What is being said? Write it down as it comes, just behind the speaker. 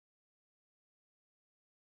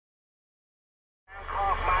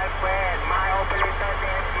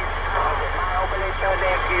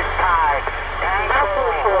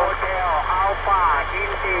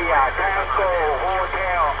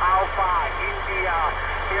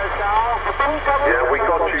Yeah, we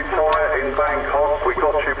got you, Thai, in Bangkok. We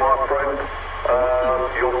got you, my friend.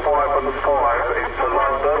 You're 5 and 5 into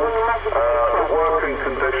London. The working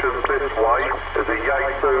conditions this way is a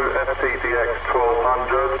Yaesu FTDX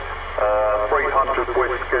 1200, 300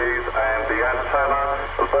 whiskies, and the antenna,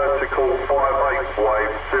 a vertical 5/8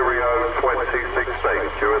 wave, Stereo 2016.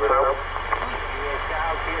 QSL?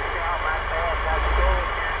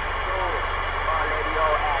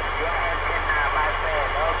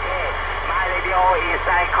 My radio is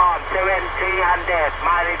ICOM 7300.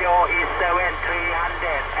 My radio is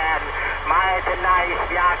 7300. And my antenna is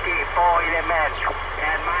Yaki 4 element.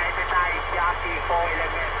 And my antenna is Yaki 4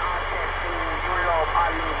 element. Offset to Europe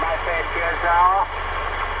only, my friend. QSL?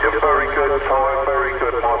 You're very good, Ty, very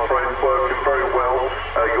good, my friend. Working very well.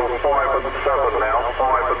 You're 5 and 7 now.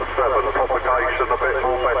 5 and 7. Propagation a bit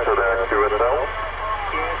more better there, QSL.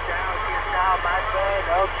 QSL, my friend.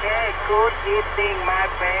 Okay, good evening, my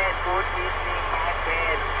friend. Good evening, my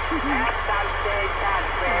friend. Have some station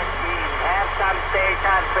friend in. Have some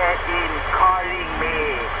station friend in calling me.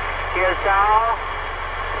 QSL?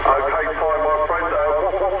 Okay, Ty, my friend.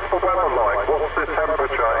 What's the weather like? What's the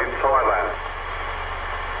temperature in Thailand?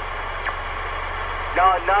 No.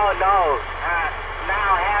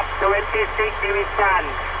 Now have 26 division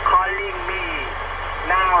calling me.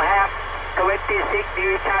 Now have 26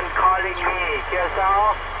 division calling me.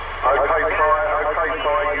 QSL? Okay,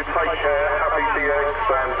 Ty, you take care. Happy DX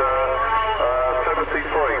and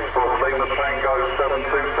 73 from Lima Tango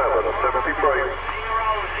 727. 73.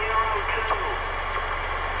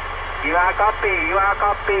 You are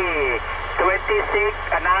copy. 26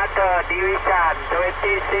 another division.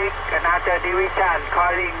 26 another division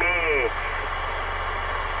calling me.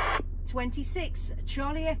 26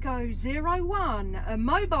 Charlie Echo 01, a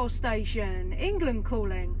mobile station, England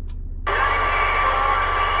calling.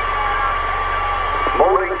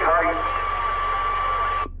 Morning, Kate.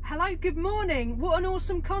 Hello, good morning. What an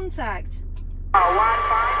awesome contact. 15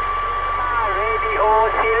 radio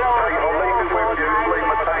 0. Kate, I'll leave it with you.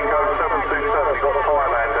 Lima Tango 727. You've got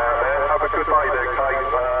Thailand out there. Have a good day there, Kate,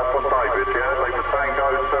 from David, yeah? Lima Tango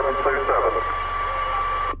 727.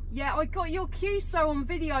 Yeah, I got your QSO on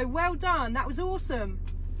video. Well done. That was awesome.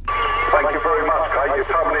 Thank you very much, Kate.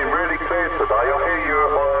 You're coming in really clear today. I hear you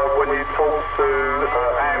when you talk to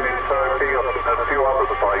Am in Turkey and a few other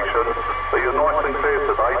stations. So you're nice and clear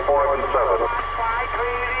today, 5 and 7. 53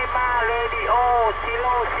 Lima radio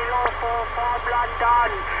 004 from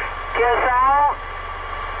London. QSL?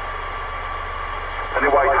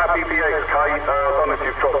 Anyway, happy DX, Kate. I don't know if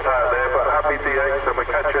you've dropped out there, but happy DX, and we'll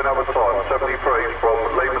catch you another time. 73 from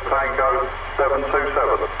Lima Tango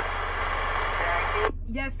 727.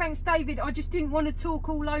 Yeah, thanks, David. I just didn't want to talk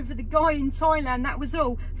all over the guy in Thailand. That was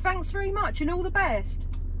all. Thanks very much and all the best.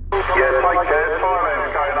 Yeah, take care.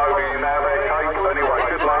 Thailand's going over you now there, Kate. Anyway,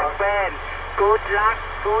 good luck. Good luck.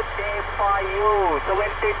 Good day for you.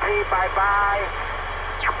 23, bye-bye.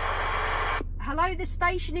 Hello, the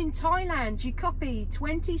station in Thailand. You copy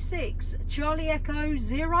 26 Charlie Echo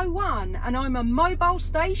 01, and I'm a mobile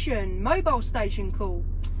station call.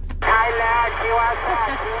 Thailand, you are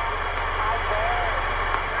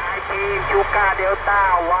Sugar Delta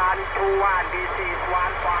 121. This is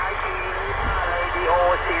 153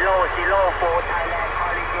 radio 004 Thailand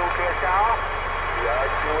calling you, QSL. Yeah,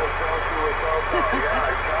 QSL. Yeah,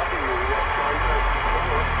 I copy you. You're 5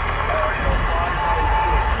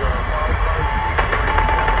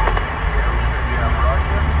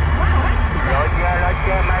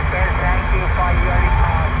 my friend, thank you for your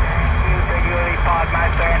report. Thank you to your report, my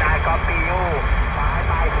friend. I copy you.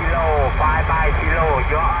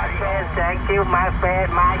 5/0. Your address, thank you, my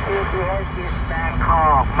friend. My QTS is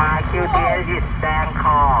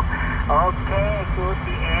Bangkok. Okay,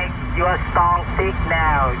 QTX, your strong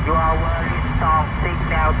signal. You are very strong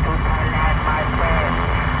signal to Thailand, my friend.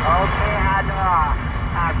 Okay, Anwar.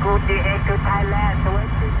 QTX to Thailand.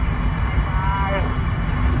 25.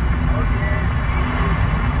 Okay.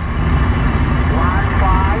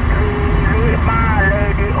 153 Lima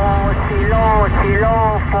radio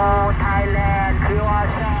 004 Thailand.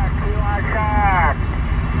 QRZ.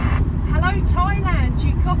 Hello, Thailand.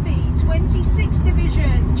 You copy 26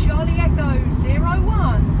 Division Charlie Echo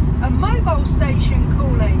 01, a mobile station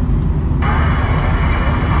caller.